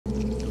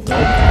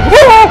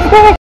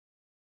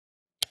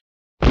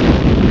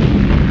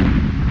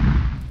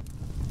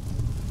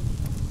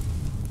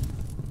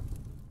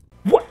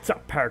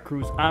Vampire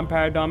Cruise. I'm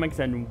Paradomix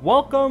and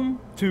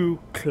welcome to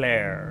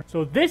Claire.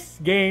 So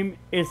this game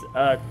is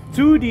a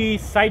 2D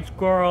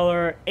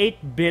side-scroller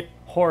 8-bit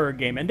horror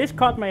game, and this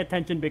caught my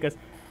attention because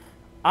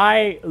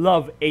I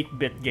love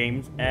 8-bit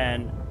games,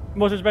 and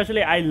most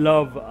especially I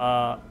love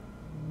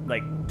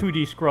like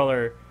 2D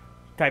scroller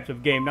types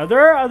of game. Now there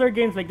are other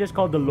games like this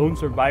called The Lone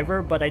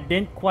Survivor, but I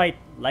didn't quite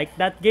like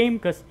that game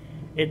because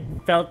it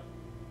felt,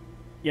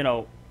 you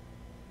know,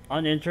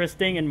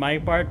 uninteresting in my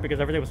part because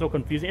everything was so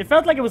confusing. It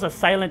felt like it was a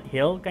Silent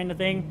Hill kind of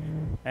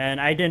thing,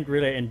 and I didn't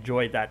really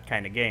enjoy that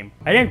kind of game.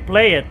 I didn't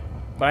play it,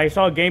 but I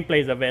saw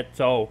gameplays of it,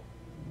 so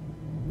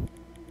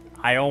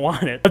I don't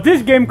want it. But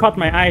this game caught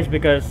my eyes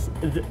because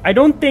I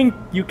don't think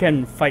you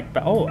can fight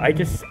back. Oh, I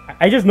just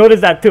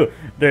noticed that too.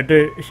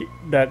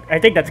 I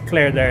think that's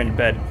Claire there in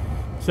bed.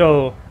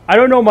 So I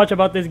don't know much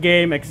about this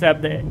game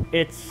except that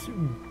it's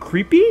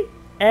creepy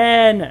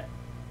and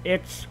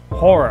it's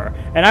horror,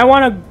 and I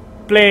want to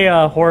play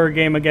a horror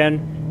game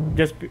again.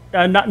 Just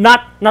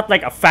not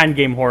like a fan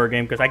game horror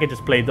game because I can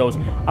just play those.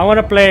 I want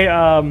to play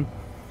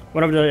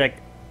one of the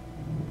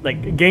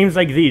like games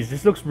like these.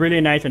 This looks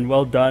really nice and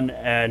well done.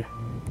 And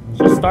let's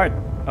just start.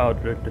 Oh,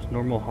 there's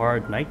normal,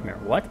 hard, nightmare.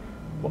 What?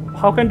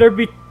 How can there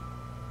be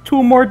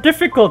two more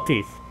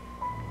difficulties?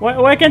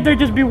 Why can't there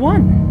just be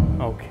one?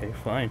 Okay,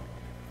 fine.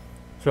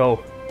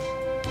 So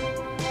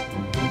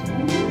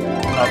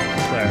up,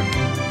 Claire.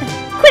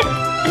 Quick!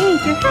 I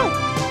need your help.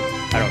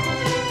 I don't know.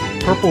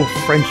 Purple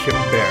friendship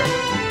bear.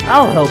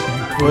 I'll help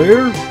you,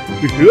 Claire.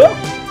 Yeah.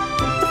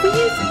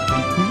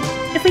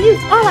 If we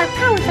use all our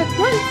powers at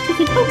once, we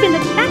can open the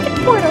magic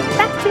portal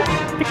back to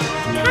the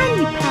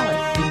Candy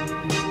Palace.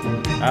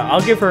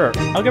 I'll give her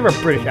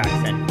a British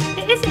accent.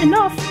 It isn't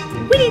enough.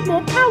 We need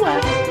more power.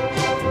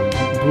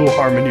 Blue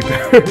harmony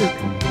bear.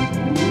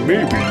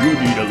 Maybe you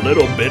need a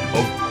little bit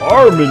of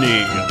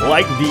harmony,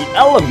 like the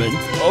element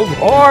of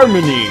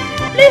harmony.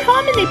 Blue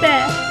harmony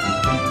bear.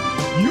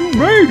 You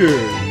made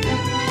it.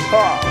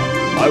 Ha!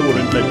 I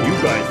wouldn't let you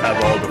guys have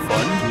all the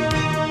fun.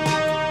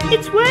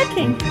 It's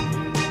working.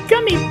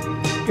 Gummy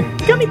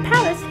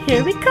Palace,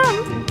 here we come.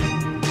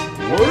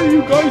 Where are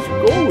you guys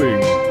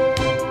going?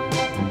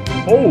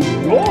 Oh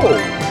no!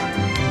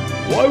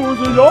 Why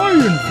wasn't I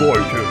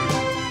invited?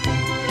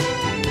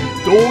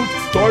 Don't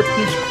start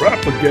this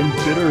crap again,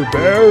 Bitter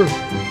Bear.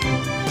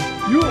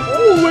 You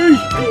always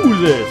do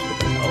this. What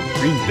the hell?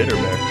 Green Bitter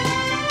Bear.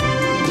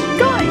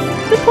 Guys,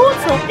 the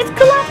portal, it's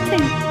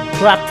collapsing.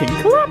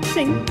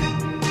 Collapsing.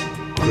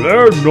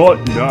 Claire, not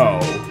now.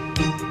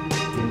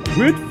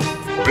 Quit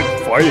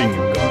fighting,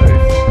 you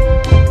guys.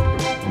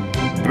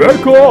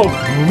 Back off,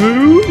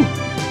 Blue.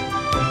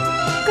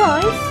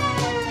 Guys.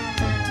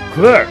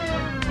 Claire,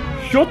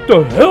 shut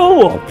the hell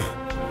up.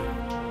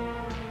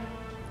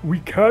 We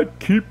can't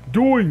keep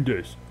doing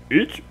this.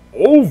 It's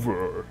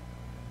over.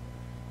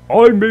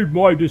 I made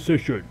my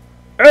decision.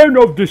 End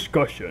of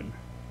discussion.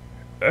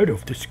 End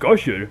of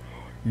discussion?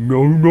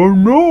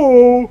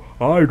 No,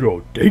 I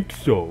don't think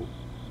so.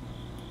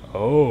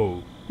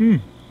 Oh,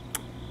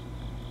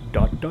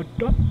 Dot.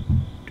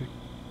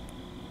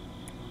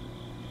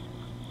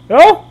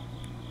 Oh!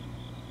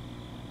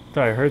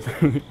 Sorry, I heard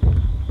something.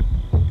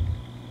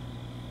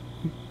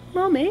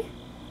 Mommy?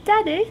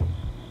 Daddy?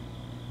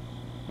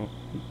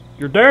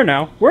 You're there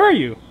now. Where are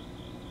you?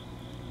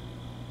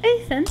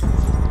 Ethan?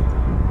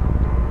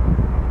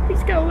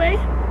 Please go away.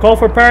 Call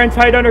for parents,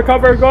 hide under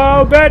cover,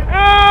 go bed.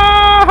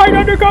 Ah! Hide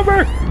under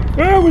cover!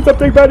 When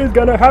something bad is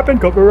gonna happen,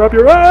 cover up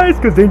your eyes,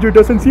 cause danger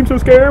doesn't seem so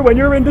scary when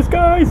you're in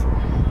disguise.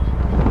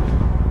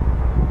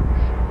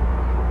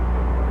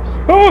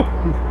 Oh!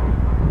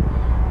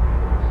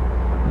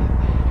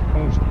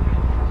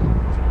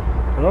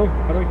 Hello?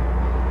 How do I...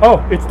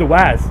 Oh, it's the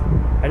Waz.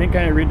 I didn't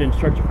kind of read the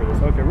instruction for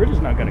this. Okay, we're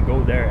just not gonna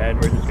go there, and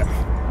we're just gonna...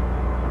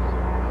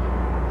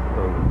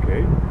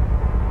 Okay.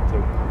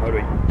 So, how do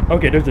I...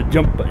 Okay, there's a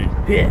jump button.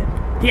 Yeah.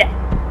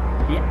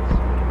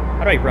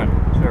 How do I run?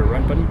 Is there a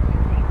run button?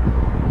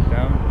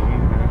 Down.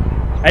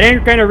 I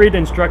didn't kind of read the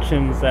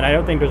instructions, and I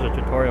don't think there's a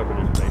tutorial for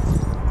this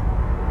place.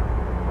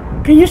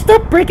 Can you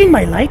stop breaking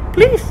my light,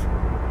 please?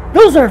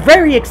 Those are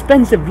very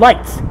expensive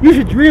lights. You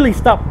should really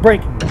stop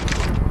breaking them.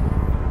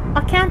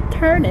 I can't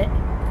turn it.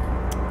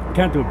 I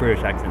can't do a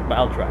British accent, but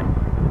I'll try.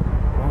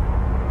 Well,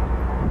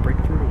 break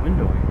through the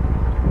window.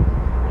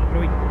 What do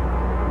we...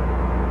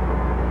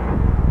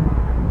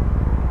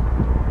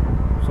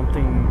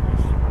 Something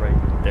is right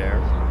there.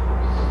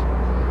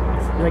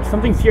 It's like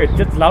something's here. It's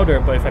just louder,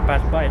 but if I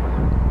pass by it,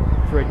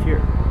 it's right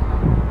here.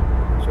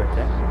 It's right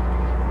there.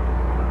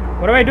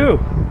 What do I do?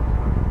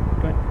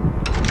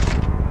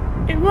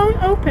 It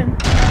won't open.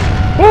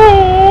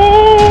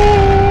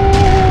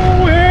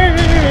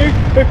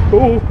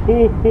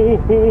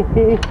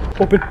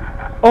 Open.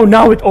 Oh,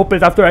 now it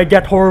opens after I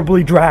get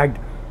horribly dragged.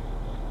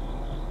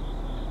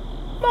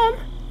 Mom,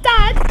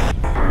 Dad.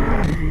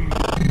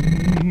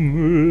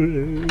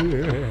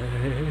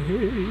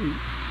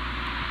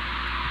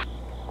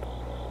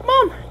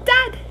 Mom,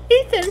 Dad,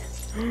 Ethan.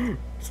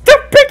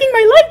 Stop breaking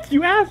my lights,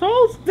 you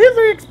assholes! These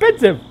are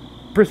expensive.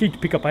 Proceed to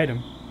pick up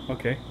item.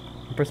 Okay.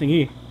 I'm pressing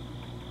E.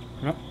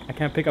 Nope, I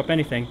can't pick up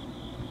anything.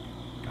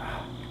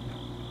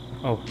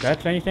 Oh,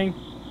 that's anything?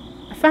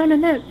 I found a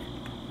note.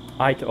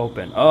 Eye to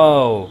open.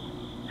 Oh,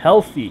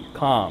 healthy,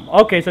 calm.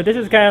 Okay, so this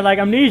is kind of like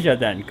Amnesia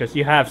then, because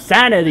you have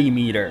sanity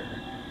meter.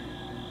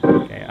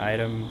 Okay,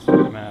 items,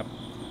 map.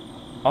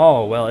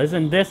 Oh, well,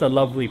 isn't this a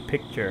lovely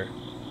picture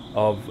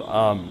of,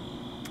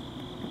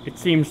 it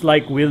seems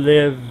like we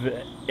live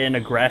in a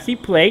grassy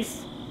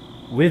place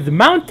with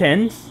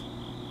mountains,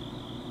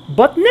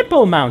 but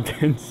nipple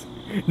mountains.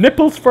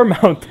 Nipples for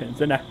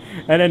mountains. And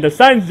then the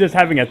son's just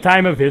having a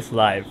time of his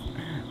life.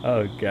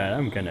 Oh god,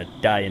 I'm gonna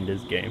die in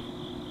this game.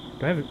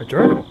 Do I have a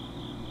journal?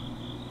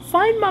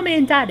 Find Mommy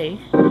and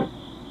Daddy.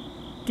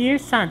 Dear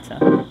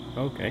Santa.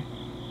 Okay.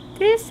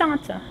 Dear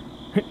Santa.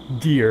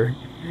 Dear.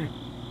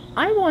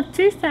 I want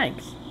 2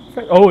 things.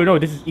 Oh no,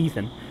 this is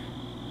Ethan.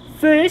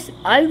 First,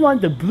 I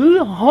want the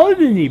blue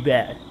harmony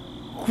bed.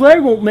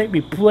 Claire won't make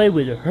me play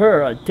with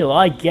her until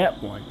I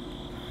get one.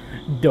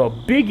 The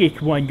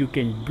biggest one you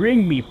can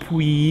bring me,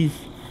 please.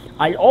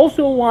 I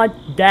also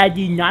want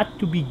Daddy not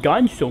to be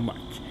gone so much.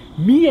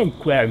 Me and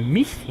Claire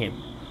miss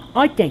him.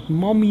 I think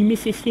Mommy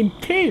misses him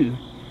too.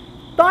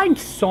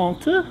 Thanks,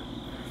 Santa.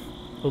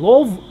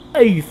 Love,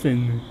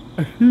 Ethan.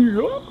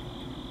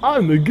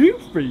 I'm a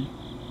goofy.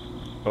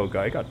 Oh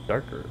god, it got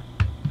darker.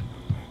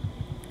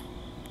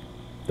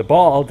 The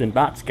ball did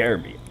not scare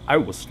me. I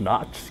was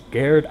not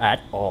scared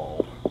at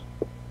all.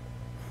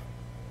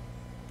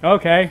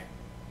 Okay.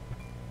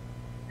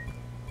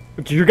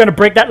 You're gonna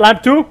break that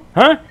lamp too?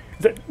 Huh?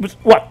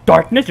 What,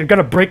 darkness? You're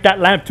gonna break that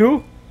lamp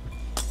too?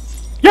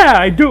 Yeah,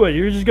 I do it.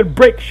 You're just gonna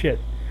break shit.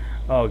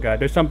 Oh god,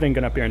 there's something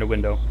gonna appear in the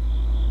window.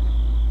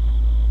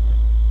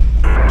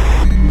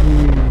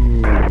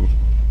 Ooh.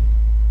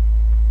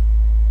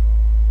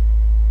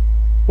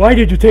 Why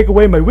did you take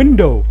away my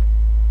window?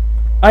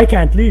 I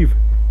can't leave.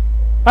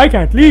 I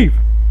can't leave.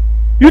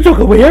 You took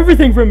away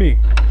everything from me.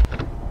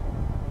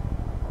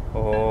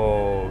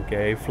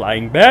 Okay,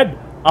 flying bed,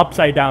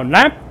 upside down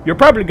lamp. You're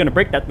probably gonna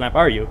break that lamp,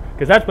 are you?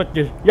 Because that's what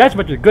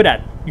you're good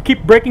at. You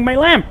keep breaking my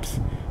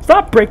lamps.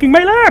 Stop breaking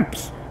my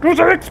lamps. Those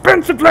are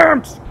expensive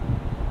lamps.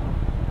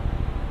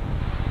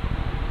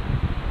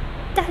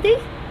 Daddy?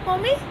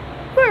 Mommy?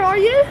 Where are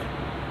you?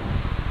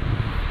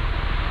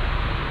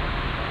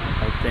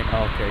 I think,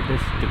 okay,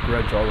 this is the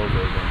Grudge all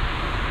over again.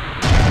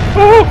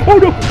 Oh, oh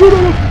no,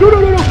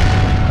 no.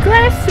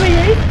 Claire,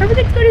 sweetie,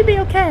 everything's gonna be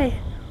okay.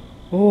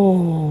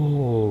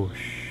 Oh,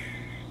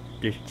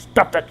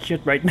 stop that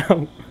shit right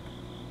now.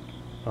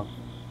 Oh,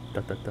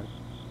 dot.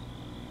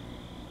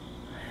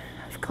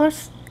 Of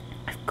course,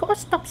 I've got to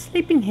stop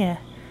sleeping here.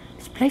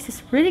 This place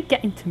is really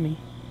getting to me.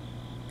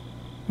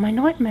 My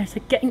nightmares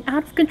are getting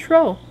out of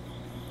control.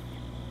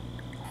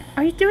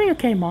 Are you doing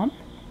okay, Mom?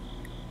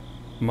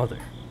 Mother.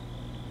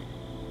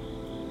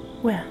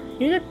 Well,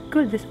 you look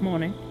good this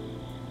morning.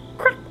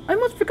 Crap, I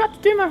almost forgot to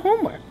do my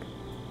homework.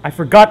 I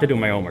forgot to do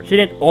my homework. She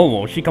didn't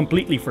almost, she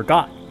completely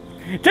forgot.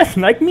 Just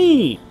like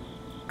me.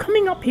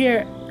 Coming up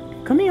here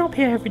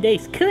every day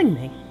is killing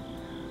me.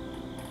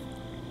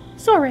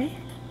 Sorry.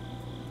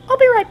 I'll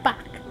be right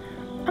back.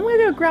 I'm gonna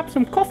go grab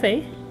some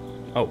coffee.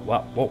 Oh,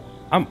 wow, whoa,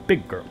 I'm a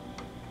big girl.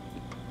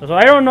 So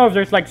I don't know if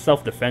there's like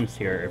self-defense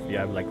here, if you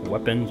have like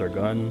weapons or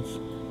guns,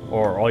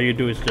 or all you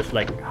do is just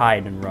like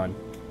hide and run.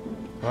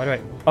 Why do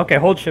I? Okay,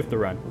 hold shift to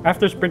run.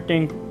 After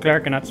sprinting, Claire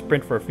cannot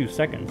sprint for a few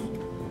seconds.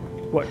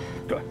 What?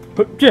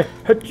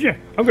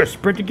 I'm gonna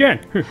sprint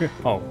again.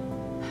 Oh.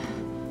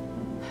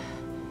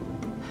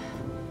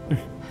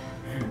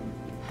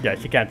 Yeah,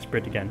 she can't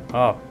sprint again.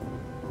 Oh.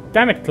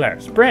 Damn it, Claire.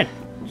 Sprint!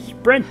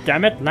 Sprint,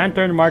 damn it!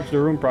 Lantern marks the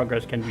room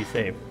progress can be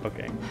saved.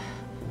 Okay.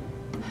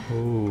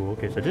 Ooh,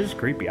 okay, so this is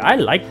creepy. I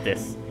like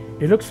this.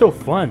 It looks so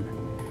fun.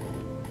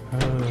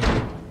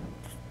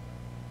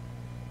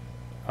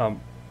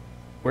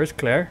 Where's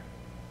Claire?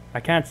 I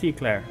can't see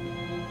Claire.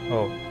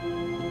 Oh.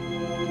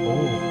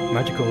 Oh,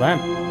 magical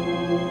lamp.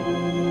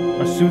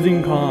 A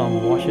soothing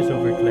calm washes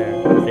over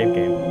Claire. Save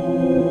game.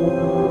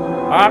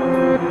 Ah!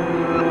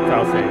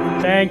 I'll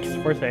save. Thanks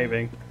for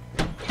saving.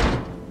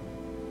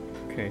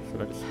 Okay, so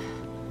let's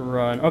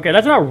run. Okay,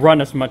 let's not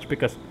run as much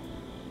because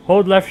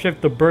hold left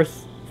shift to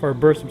burst for a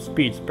burst of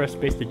speed. Press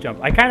space to jump.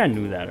 I kind of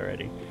knew that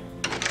already.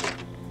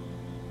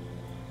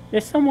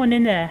 There's someone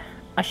in there.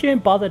 I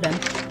shouldn't bother them.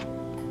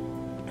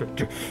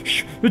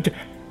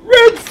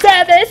 Room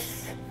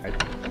service!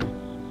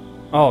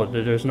 Oh,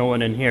 there's no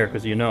one in here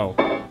because you know.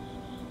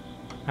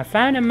 I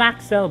found a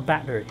Maxell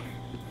battery.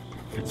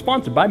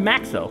 Sponsored by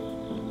Maxell.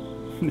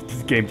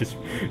 This game just...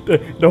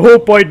 The whole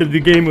point that the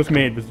game was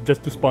made was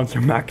just to sponsor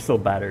Maxell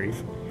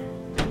batteries.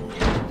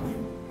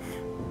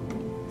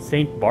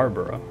 Saint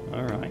Barbara.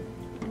 Alright.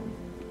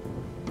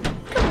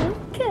 Come on,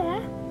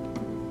 Claire.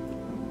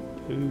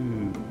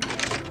 Ooh.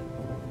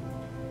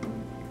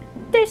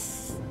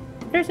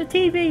 There's a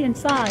TV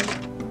inside.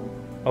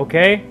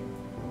 Okay.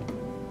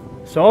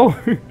 So?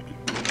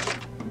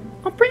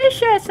 I'm pretty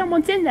sure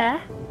someone's in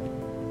there.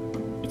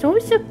 It's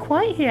always so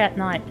quiet here at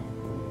night.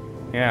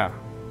 Yeah.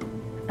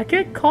 A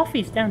good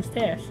coffee's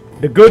downstairs.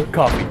 The good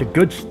coffee, the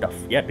good stuff.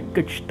 Yeah, the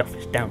good stuff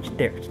is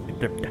downstairs.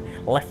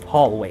 left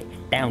hallway,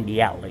 down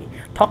the alley.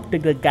 Talk to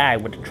the guy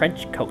with the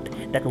trench coat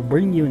that'll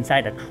bring you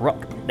inside a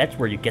truck. That's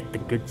where you get the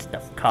good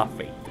stuff,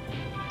 coffee.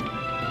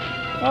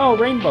 Oh,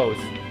 rainbows.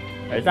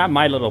 Is that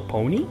My Little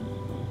Pony?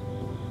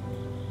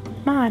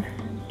 Man,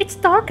 it's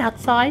dark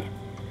outside.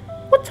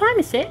 What time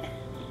is it?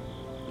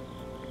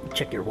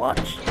 Check your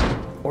watch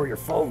or your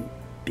phone,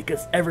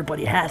 because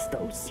everybody has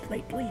those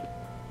lately.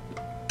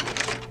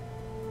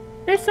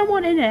 There's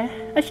someone in there.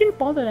 I shouldn't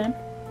bother them.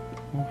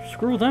 Well,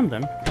 screw them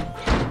then.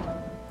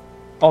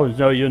 Oh,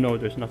 so you know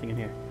there's nothing in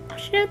here. I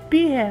shouldn't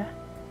be here.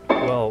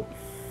 Well,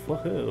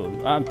 fuck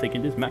it. I'm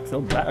taking this max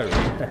out battery.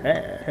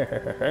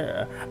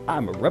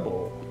 I'm a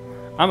rebel.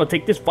 I'm gonna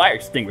take this fire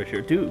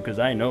extinguisher too, because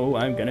I know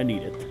I'm gonna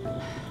need it.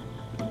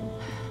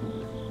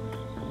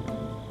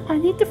 I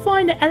need to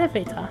find the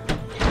elevator.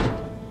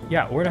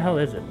 Yeah, where the hell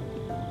is it?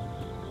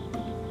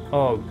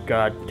 Oh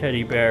god,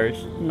 teddy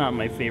bears. Not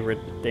my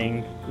favorite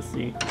thing to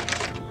see.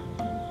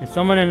 There's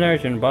someone in there,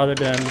 shouldn't bother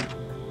them.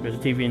 There's a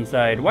TV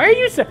inside. Why are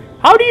you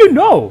how do you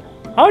know?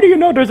 How do you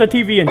know there's a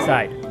TV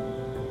inside?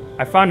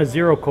 I found a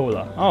zero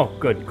cola. Oh,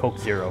 good, Coke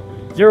Zero.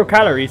 0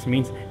 calories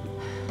means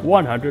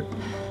 100.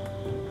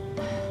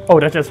 Oh,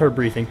 that's just her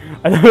breathing.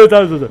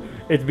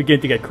 It's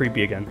beginning to get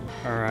creepy again.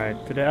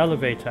 Alright, to the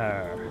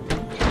elevator.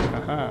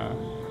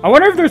 I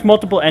wonder if there's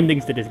multiple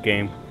endings to this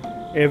game.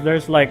 If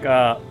there's like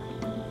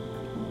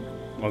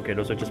okay,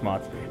 those are just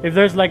mods. If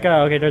there's like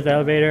okay, there's the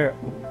elevator.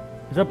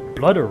 Is that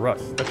blood or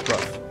rust? That's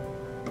rust.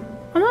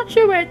 I'm not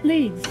sure where it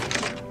leads.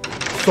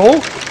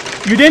 So?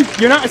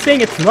 You're not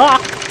saying it's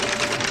locked.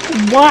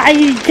 Why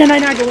can I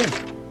not go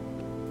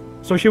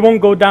in? So she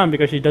won't go down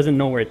because she doesn't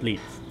know where it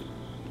leads.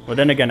 Well,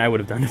 then again, I would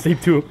have done the same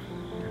too.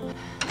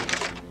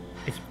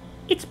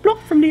 It's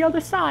blocked from the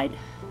other side.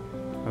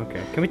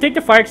 Okay, can we take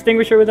the fire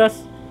extinguisher with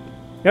us?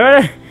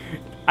 No,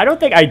 I don't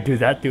think I'd do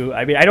that too.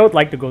 I mean, I don't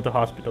like to go to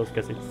hospitals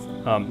because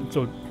it's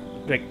so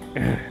like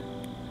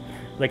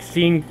like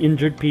seeing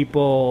injured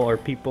people or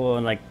people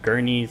on like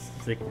gurneys.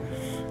 It's like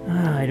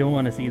I don't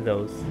want to see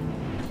those.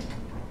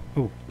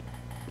 Ooh.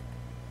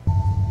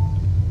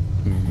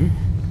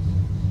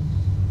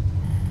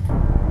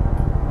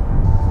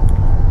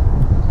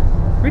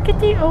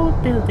 Rickety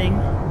old building.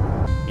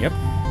 Yep.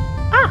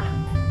 Ah!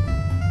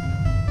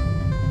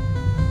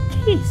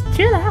 Jeez,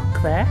 chill out,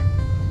 Claire.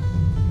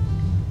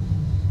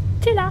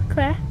 Chill out,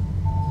 Claire.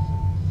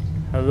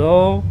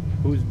 Hello?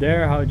 Who's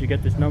there? How did you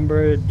get this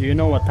number? Do you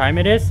know what time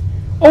it is?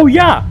 Oh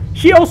yeah!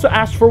 She also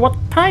asked for what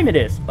time it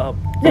is. Huh,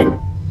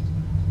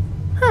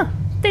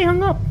 they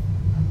hung up.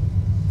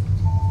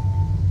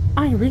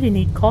 I really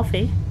need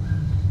coffee.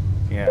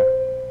 Yeah.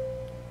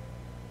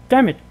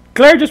 Damn it.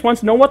 Claire just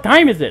wants to know what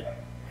time is it.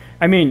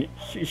 I mean,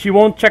 she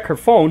won't check her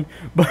phone,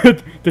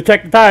 but to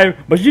check the time,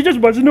 but she just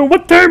wants to know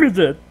what time is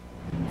it.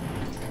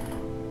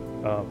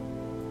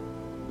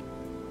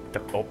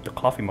 The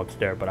coffee mug's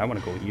there, but I want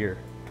to go here.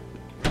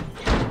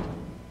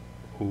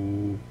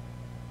 Ooh.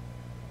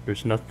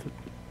 There's nothing.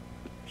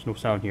 There's no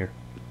sound here.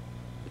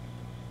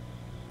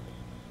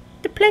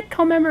 The plate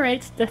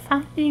commemorates the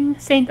founding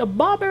St.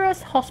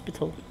 Barbara's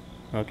Hospital.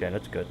 Okay,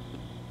 that's good.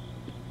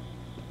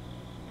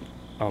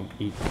 Oh.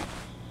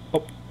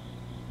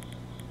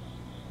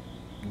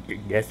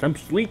 Guess I'm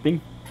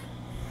sleeping.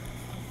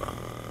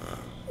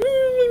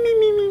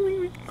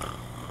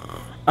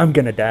 I'm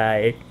gonna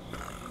die.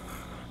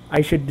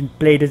 I shouldn't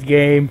play this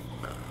game.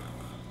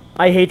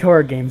 I hate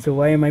horror games, so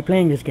why am I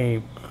playing this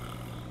game?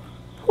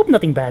 Hope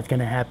nothing bad's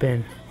gonna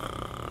happen.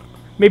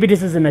 Maybe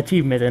this is an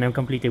achievement and I'm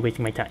completely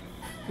wasting my time.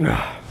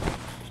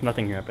 There's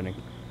nothing happening.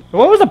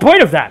 What was the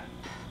point of that?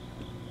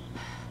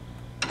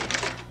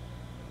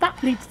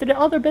 That leads to the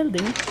other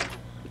building.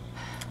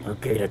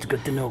 Okay, that's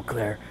good to know,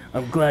 Claire.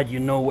 I'm glad you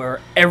know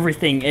where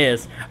everything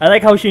is. I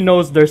like how she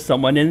knows there's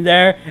someone in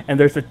there and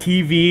there's a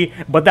TV,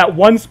 but that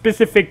one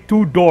specific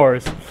 2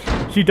 doors,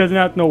 she does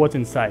not know what's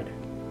inside.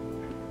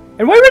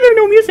 And why were there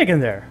no music in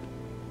there?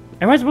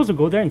 Am I supposed to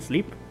go there and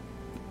sleep?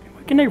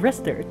 Why can I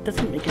rest there? It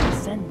doesn't make any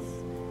sense.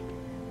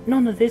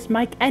 None of this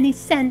make any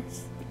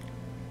sense.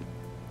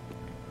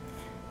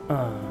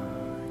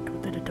 Go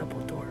to the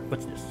double door.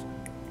 What's this?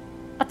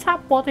 A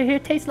tap water here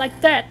tastes like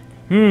that.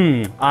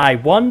 I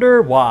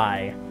wonder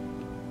why.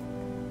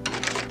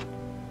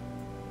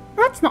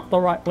 That's not the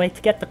right way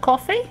to get the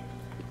coffee.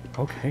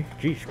 Okay,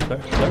 geez,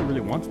 Claire really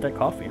wants that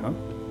coffee, huh?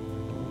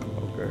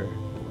 Okay.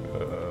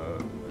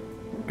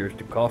 Here's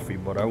the coffee,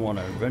 but I want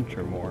to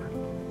adventure more.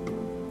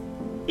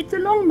 It's a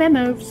long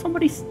memo of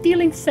somebody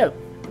stealing soap.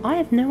 I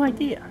have no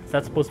idea. Is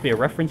that supposed to be a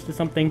reference to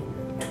something?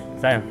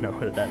 'Cause I don't know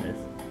what that is.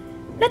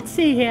 Let's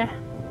see here.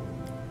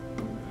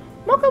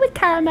 Mocha with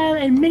caramel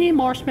and mini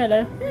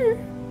marshmallow.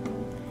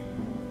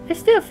 There's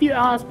still a few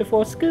hours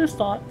before school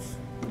starts.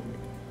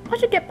 I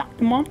should get back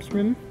to Mom's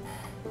room.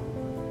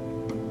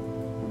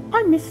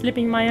 I miss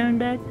sleeping in my own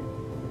bed.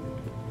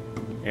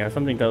 Yeah,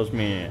 something tells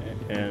me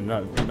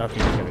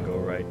nothing's gonna go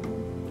right.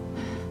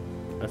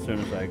 As soon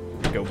as I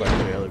go back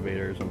to the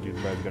elevator, something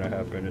bad's gonna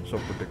happen. It's so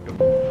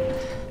predictable.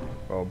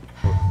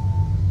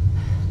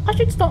 I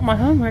should start my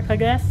homework, I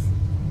guess.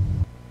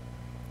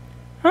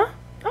 Huh?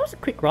 That was a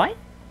quick ride.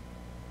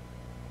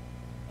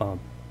 I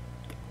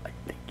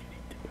think you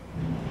need to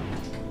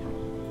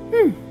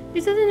go.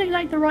 This doesn't look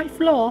like the right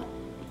floor.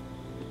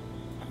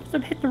 I must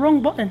have hit the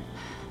wrong button.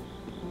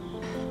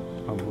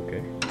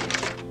 Okay.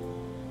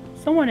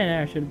 Someone in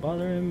there shouldn't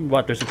bother him.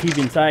 What, there's a TV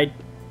inside?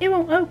 It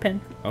won't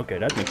open. Okay,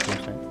 that makes more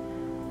sense.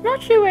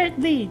 Not sure where it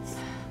leads.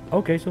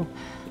 Okay, so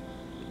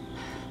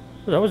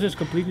that was just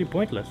completely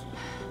pointless.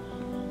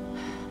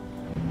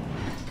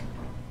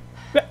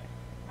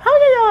 How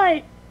did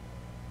I?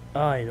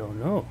 I don't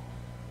know.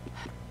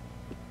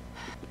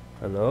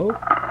 Hello?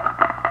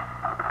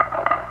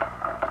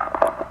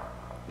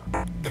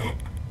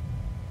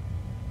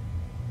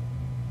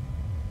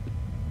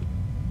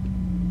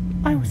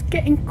 I was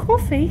getting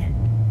coffee.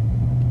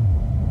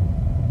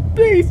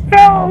 Please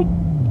help!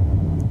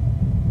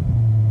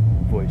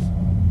 Voice.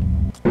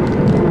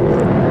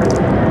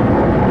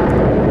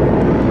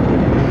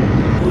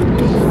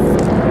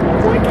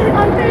 Why can't I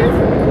move?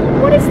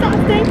 What is that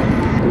thing?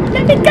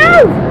 Let me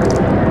go!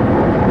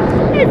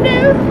 Oh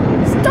no!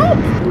 Stop!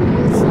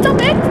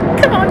 Stop it!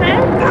 Come on now!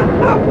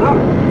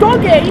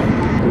 Doggy!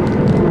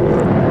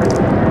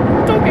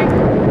 Doggy!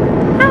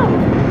 Help!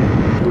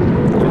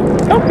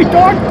 Help me,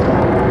 dog!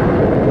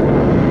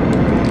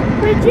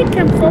 Where did you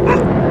come from?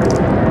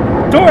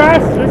 Don't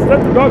ask! Just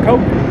let the dog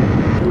help.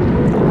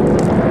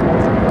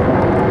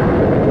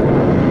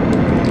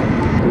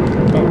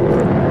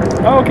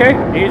 Oh, okay.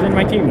 He's in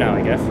my team now,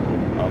 I guess.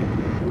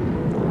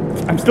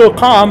 I'm still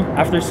calm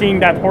after seeing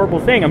that horrible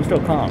thing. I'm still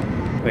calm.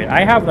 Wait,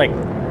 I have like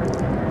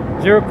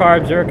 0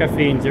 carbs, 0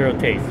 caffeine, 0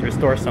 taste.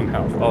 Restore some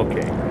health.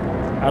 Okay.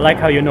 I like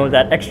how you know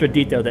that extra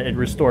detail that it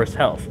restores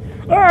health.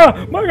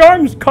 Ah, my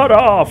arm's cut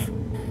off.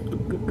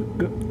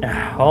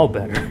 All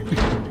better.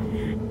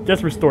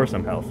 Just restore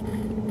some health.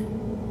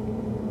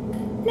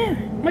 No,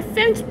 my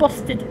phone's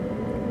busted.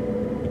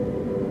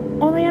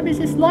 All I have is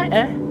this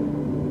lighter.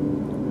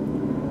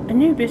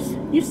 Anubis,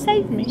 you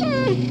saved me.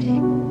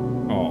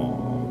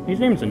 Oh, his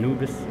name's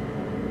Anubis.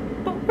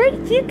 But where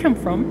did you come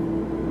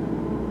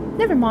from?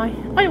 Never mind,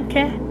 I don't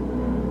care.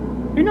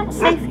 You're not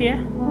safe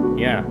here.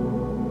 Yeah.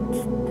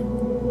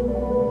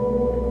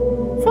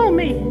 Follow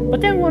me, but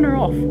don't wander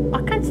off.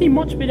 I can't see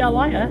much with that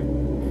lighter.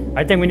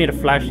 I think we need a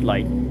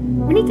flashlight.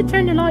 We need to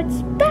turn the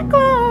lights back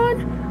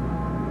on.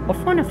 Or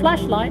find a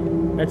flashlight.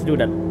 Let's do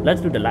that.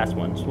 Let's do the last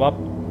one. Swap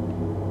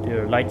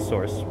your light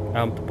source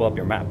to pull up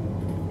your map.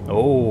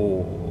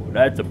 Oh,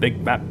 that's a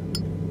big map.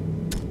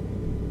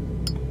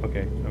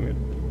 Okay, I'm good.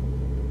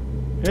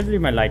 Let's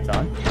leave my lights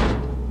on.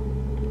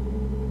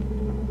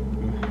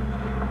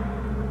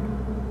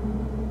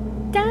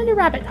 Down the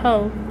rabbit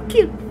hole.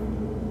 Cute.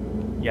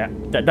 Yeah,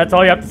 that's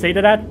all you have to say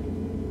to that?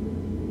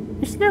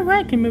 There's no way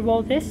I can move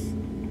all this.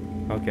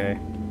 Okay.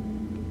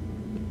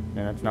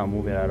 Then let's not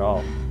move it at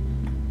all.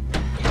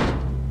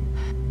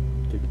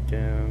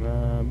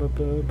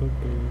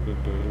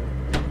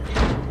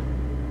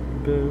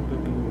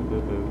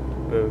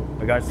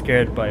 I got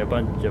scared by a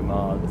bunch of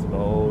moths.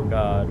 Oh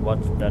god,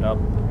 what's that up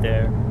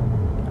there?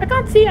 I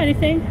can't see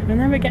anything. I'll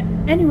never get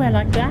anywhere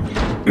like that.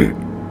 Did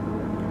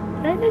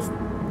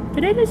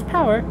I lose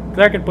power?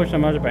 Claire can push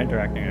some other by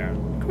interacting here.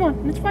 Come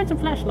on, let's find some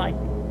flashlight.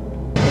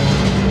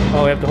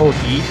 Oh, we have to hold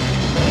E?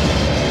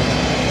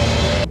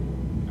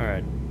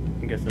 Alright,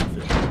 I guess that's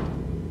it.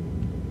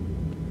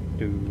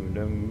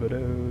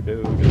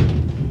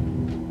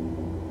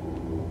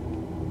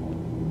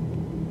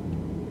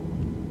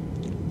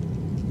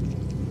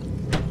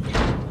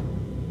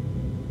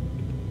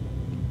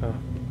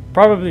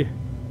 Probably.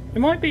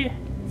 There might be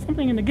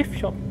something in the gift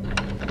shop.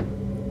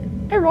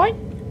 Alright.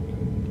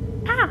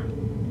 Ah!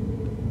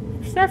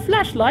 Is there a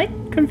flashlight?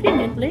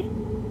 Conveniently.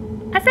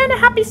 I found a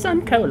Happy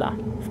Sun Cola.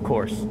 Of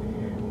course.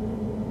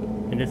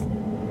 And this.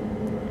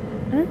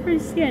 I don't really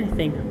see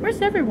anything. Where's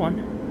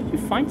everyone? Did you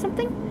find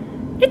something?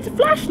 It's a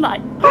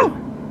flashlight! Oh!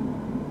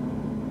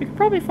 We could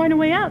probably find a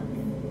way out.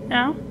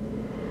 Now.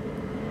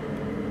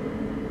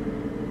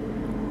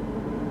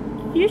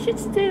 You should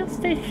still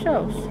stay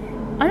close.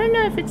 I don't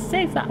know if it's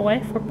safe that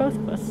way for both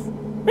of us.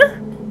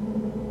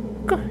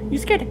 God, you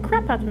scared the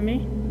crap out of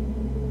me.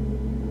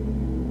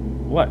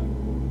 What?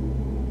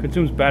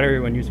 Consumes battery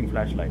when using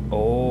flashlight.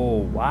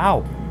 Oh,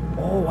 wow.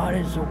 Oh, wow,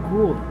 that is so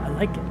cool. I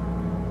like it.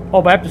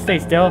 Oh, but I have to stay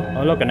still?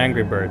 Oh, look, an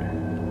angry bird.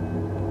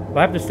 But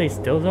I have to stay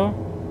still, though?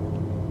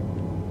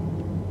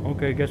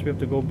 Okay, I guess we have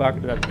to go back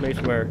to that place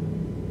where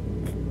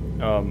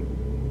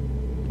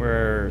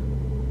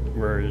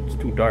it's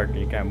too dark and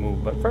you can't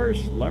move. But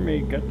first, let me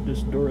get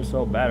this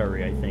Duracell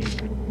battery, I think.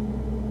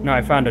 No,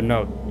 I found a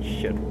note.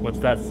 Shit, what's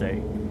that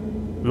say?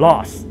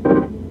 Lost.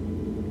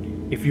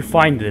 If you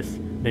find this,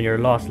 then you're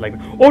lost like...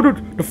 Oh,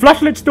 dude, the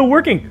flashlight's still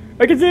working!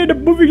 I can see it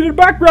moving in the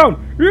background!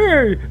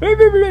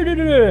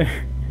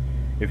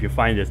 If you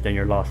find this, then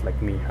you're lost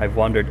like me. I've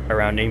wandered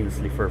around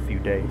aimlessly for a few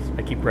days.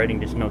 I keep writing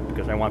this note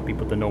because I want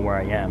people to know where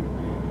I am.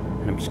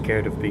 And I'm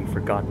scared of being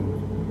forgotten.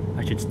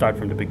 I should start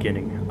from the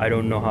beginning. I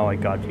don't know how I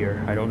got here.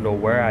 I don't know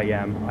where I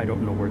am. I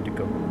don't know where to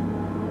go.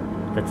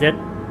 That's it?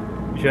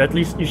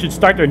 You should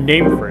start their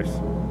name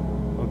first.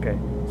 Okay.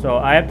 So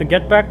I have to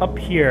get back up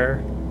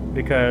here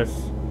because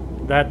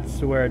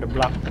that's where the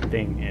block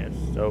thing is.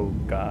 Oh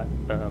god.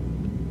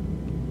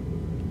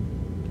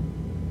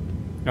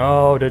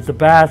 Oh, there's the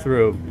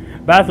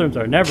bathroom. Bathrooms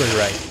are never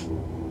right.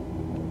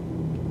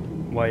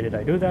 Why did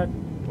I do that?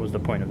 What was the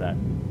point of that?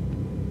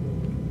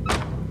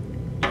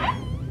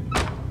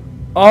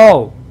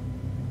 Oh!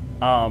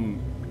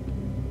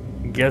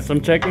 Guess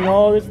I'm checking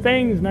all these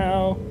things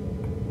now.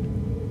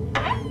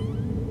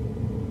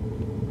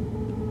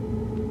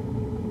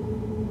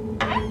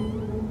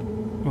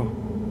 Oh.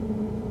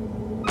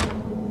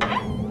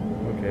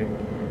 Okay.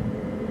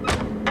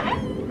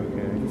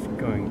 Okay, I'm just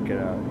going to get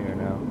out of here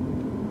now.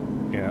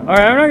 Yeah. Alright,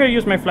 I'm not gonna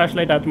use my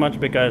flashlight that much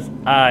because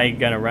I'm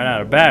gonna run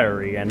out of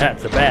battery, and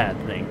that's a bad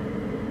thing.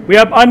 We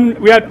have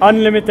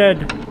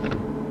unlimited.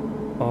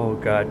 Oh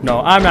god,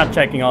 no! I'm not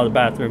checking all the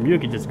bathroom. You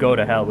can just go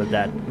to hell with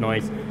that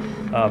noise.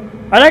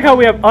 I like how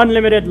we have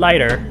unlimited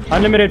lighter,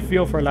 unlimited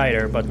fuel for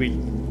lighter, but we.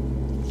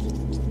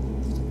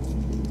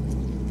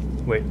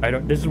 Wait, I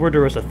don't. This is where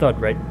there was a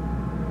thud, right?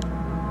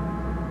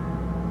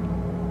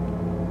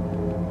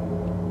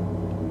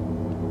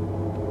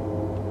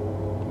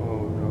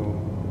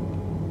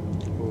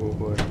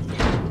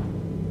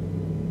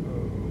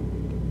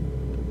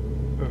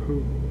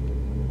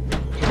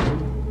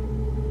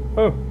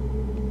 Oh,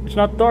 it's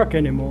not dark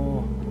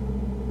anymore.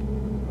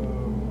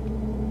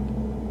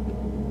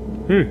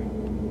 Hey.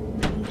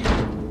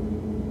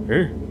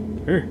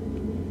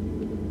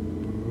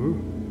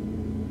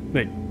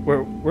 Wait,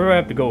 where do I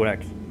have to go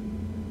next?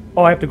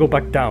 Oh, I have to go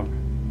back down.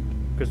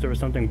 Because there was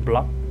something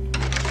blocked.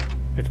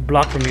 It's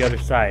blocked from the other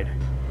side.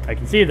 I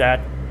can see that.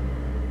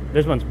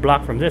 This one's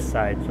blocked from this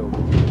side, so...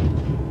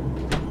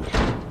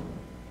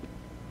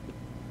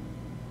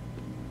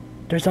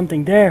 There's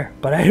something there,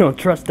 but I don't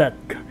trust that.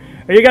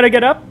 Are you gonna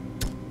get up?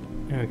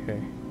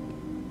 Okay.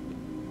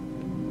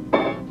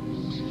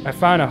 I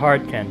found a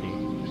hard candy.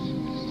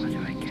 Why do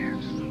I care?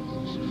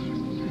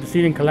 The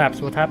ceiling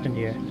collapsed. What happened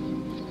here?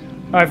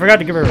 Oh, I forgot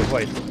to give her a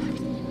voice.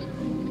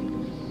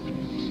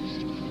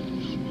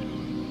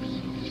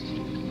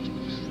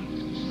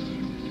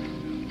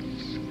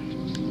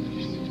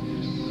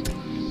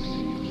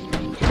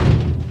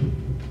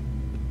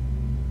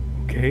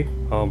 Okay.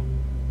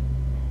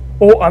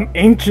 Oh, I'm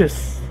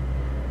anxious.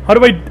 How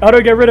do I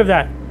get rid of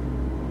that?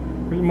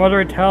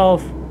 Moderate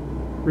health,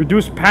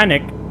 reduce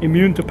panic,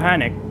 immune to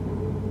panic.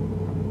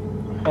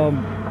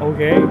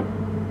 Okay.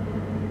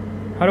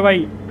 How do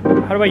I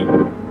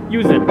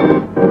use it?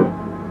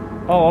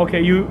 Oh,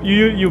 okay.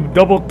 You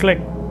double click.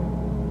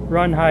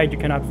 Run, hide. You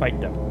cannot fight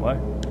them. What?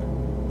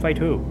 Fight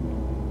who?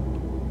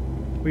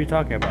 What are you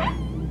talking about?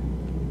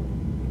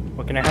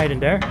 What, can I hide in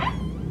there?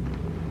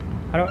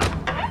 How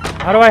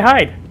do I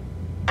hide?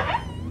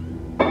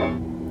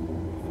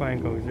 Fine,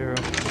 go 0.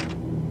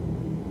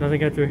 Nothing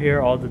get through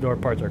here. All the door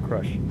parts are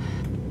crushed.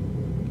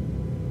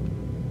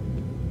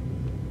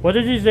 What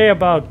did he say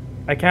about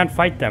I can't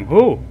fight them?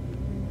 Who?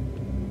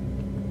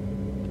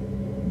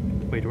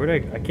 Wait, where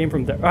did I came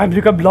from there? I'm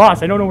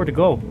lost. I don't know where to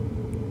go.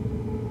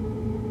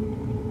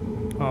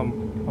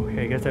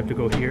 Okay, I guess I have to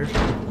go here.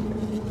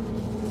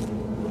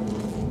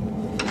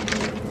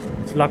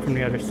 It's locked from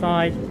the other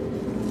side.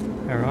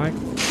 Alright.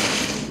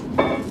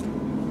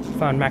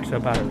 Found max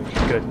out battery.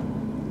 Good.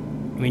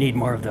 We need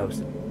more of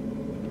those.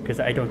 Because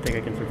I don't think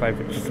I can survive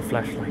with just a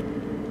flashlight.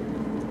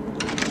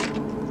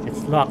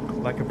 It's locked.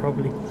 I could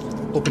probably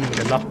open it with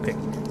a lockpick.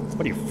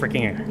 What are you,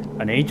 freaking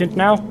an agent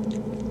now?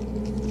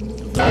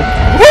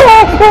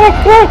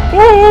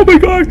 Oh my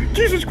god!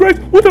 Jesus Christ!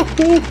 What the?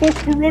 Oh,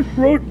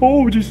 run!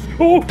 Oh, Jesus!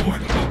 Oh!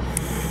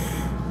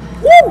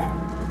 Woo!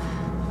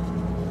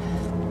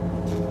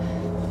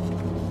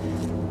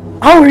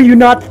 How are you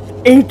not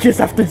anxious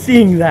after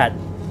seeing that?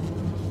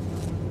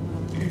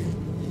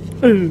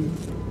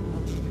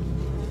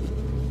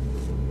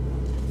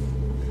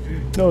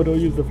 No, don't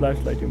use the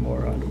flashlight, you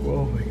moron.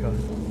 Oh my god.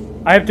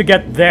 I have to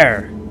get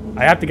there.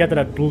 I have to get to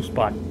that blue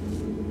spot.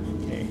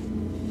 Okay.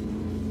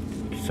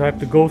 So I have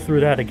to go through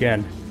that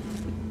again.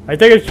 I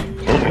think it's...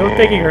 Don't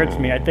think it hurts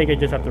me. I think I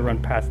just have to run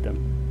past them.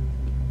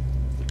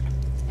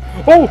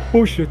 Oh!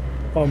 Oh shit.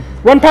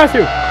 Run past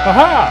you!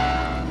 Aha!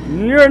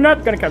 You're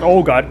not gonna catch...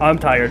 Oh god, I'm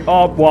tired.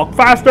 Oh, walk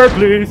faster,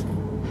 please!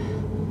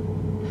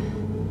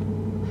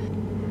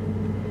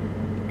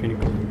 Can you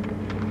go?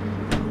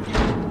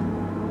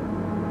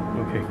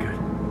 Okay, good.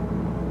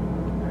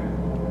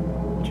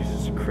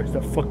 Jesus Christ,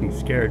 that fucking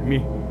scared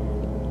me.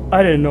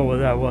 I didn't know what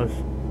that was.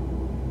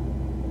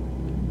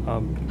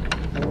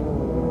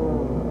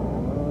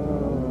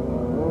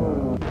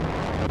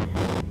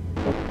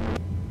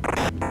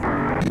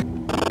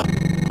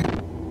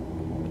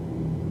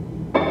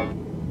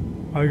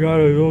 I got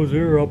a those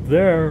ear up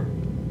there.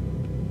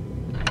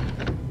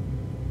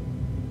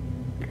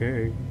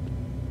 Okay.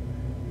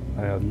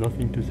 I have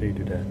nothing to say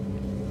to that.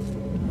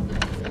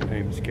 I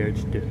am scared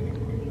stiff.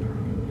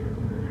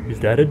 Is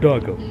that a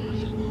doggo?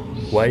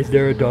 Why is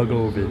there a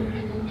doggo over there?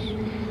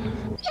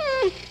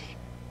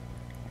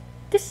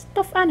 This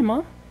stuffed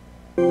animal?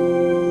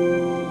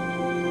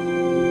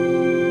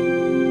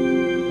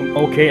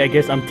 Okay, I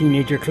guess I'm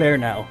teenager Claire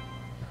now.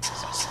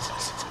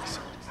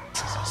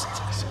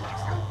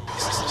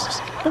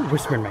 Don't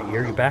whisper in my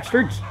ear, you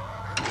bastards.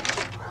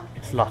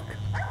 It's luck.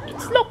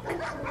 It's luck.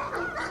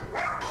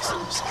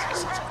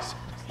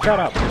 Shut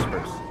up,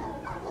 whispers.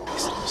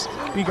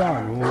 Be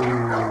gone.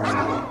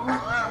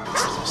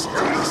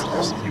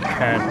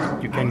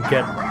 You can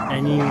get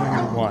any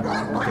you want.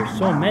 There's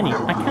so many,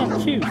 I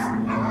can't choose.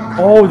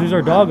 Oh, these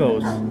are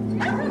doggos.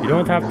 You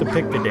don't have to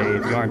pick the day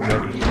if you aren't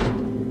ready.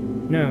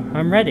 No,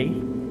 I'm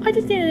ready. I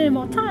just need a little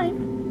more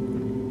time.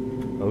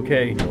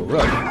 Okay, no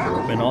rush.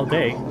 We're open all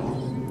day.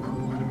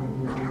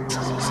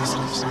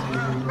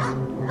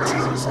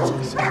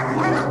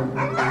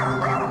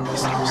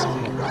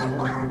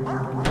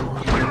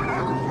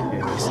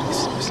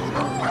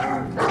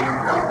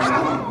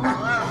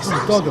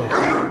 Doggo!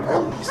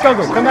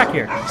 Doggo, come back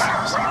here!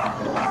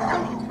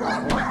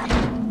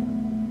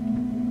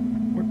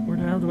 Where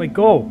the hell do I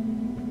go?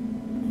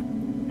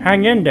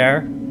 Hang in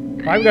there.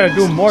 I've got to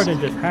do more than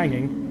just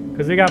hanging,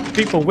 because they got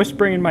people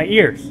whispering in my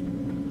ears.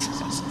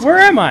 Where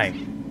am I?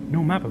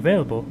 No map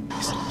available.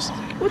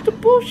 What the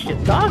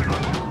bullshit, dog?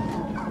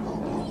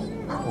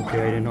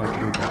 Okay, I didn't know I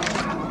could do that.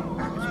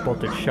 It's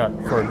bolted shut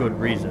for a good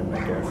reason, I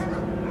guess.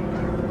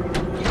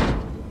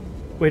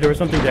 Wait, there was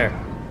something there.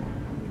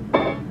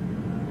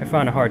 I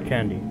found a hard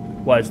candy.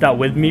 What, is that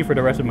with me for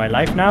the rest of my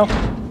life now?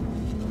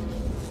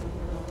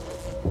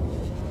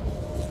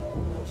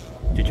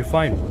 Did you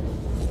find one?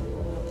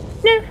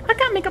 No, I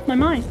can't make up my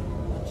mind.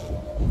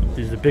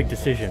 This is a big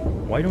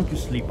decision. Why don't you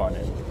sleep on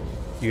it?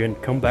 You can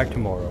come back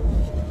tomorrow.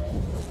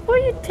 Where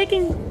are you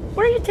taking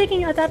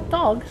that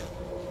dog?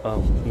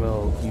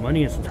 Well,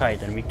 money is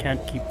tight and we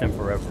can't keep them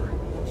forever.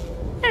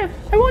 No,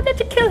 I won't let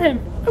you kill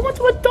him. I want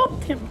to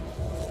adopt him.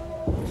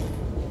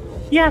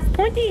 You have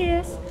pointy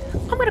ears.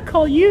 I'm gonna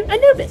call you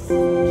Anubis.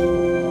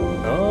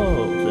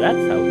 Oh, so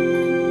that's how we...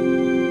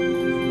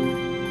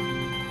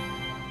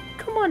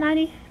 Come on,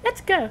 Annie.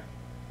 Let's go.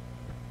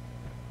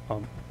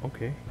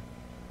 Okay.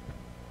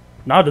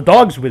 Now the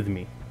dog's with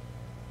me.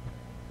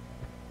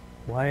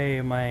 Why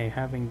am I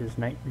having these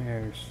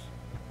nightmares?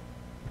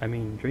 I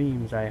mean,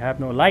 dreams. I have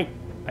no light.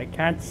 I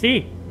can't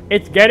see.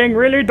 It's getting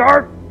really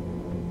dark.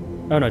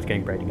 Oh no, it's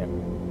getting bright again.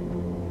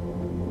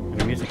 And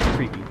the music's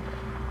creepy.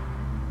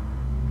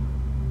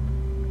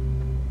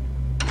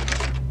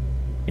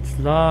 It's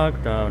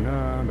locked down.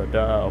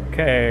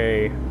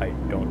 Okay. I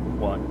don't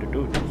want to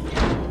do this.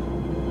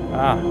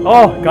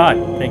 Oh God.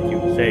 Thank you.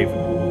 Save.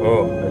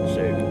 Oh, let's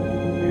save.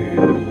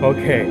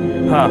 Okay.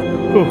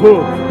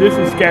 This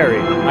is scary.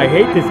 I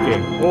hate this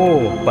game.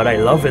 Oh, but I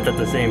love it at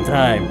the same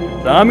time.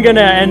 So I'm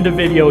gonna end the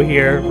video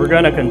here. We're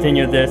gonna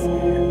continue this.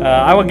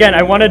 I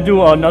want to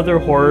do another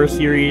horror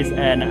series,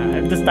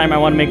 and this time I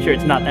want to make sure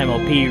it's not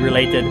MLP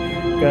related,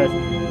 because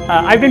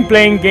I've been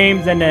playing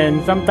games and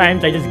then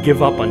sometimes I just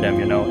give up on them,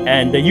 you know.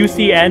 And the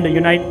UCN,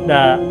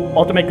 the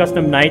Ultimate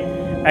Custom Night,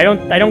 I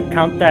don't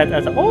count that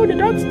as the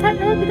dog's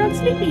tired, oh, the dog's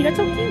sleepy. That's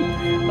so cute.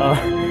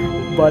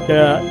 But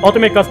the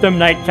Ultimate Custom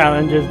Night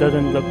challenges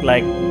doesn't look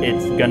like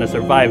it's gonna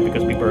survive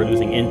because people are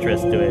losing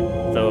interest to it.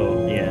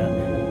 So yeah.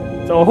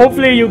 So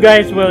hopefully you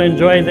guys will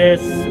enjoy this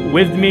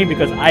with me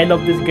because I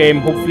love this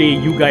game. Hopefully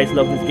you guys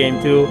love this game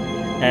too,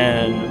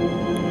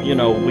 and you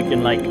know, we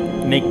can like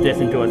make this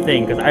into a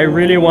thing because I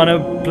really want to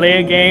play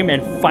a game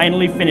and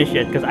finally finish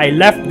it because I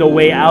left The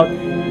Way Out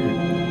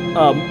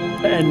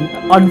and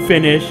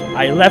unfinished.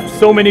 I left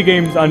so many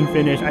games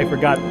unfinished. I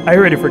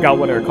already forgot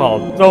what they're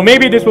called. So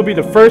maybe this will be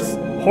the first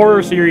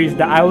horror series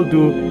that I will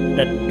do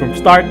that from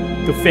start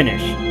to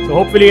finish. So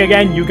hopefully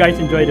again you guys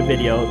enjoy the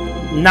video.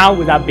 Now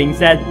with that being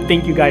said,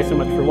 thank you guys so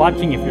much for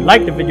watching. If you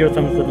liked the video,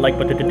 thumbs the like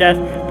button to death.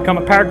 Become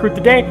a paracrew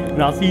today,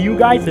 and I'll see you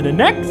guys in the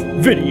next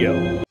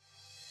video.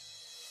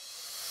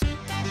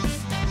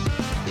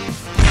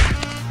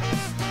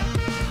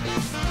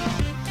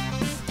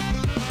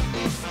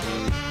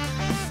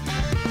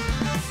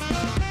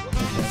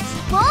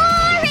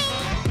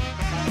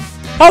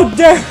 How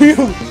dare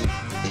you!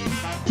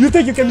 You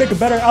think you can make a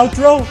better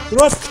outro?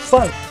 What?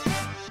 Fine.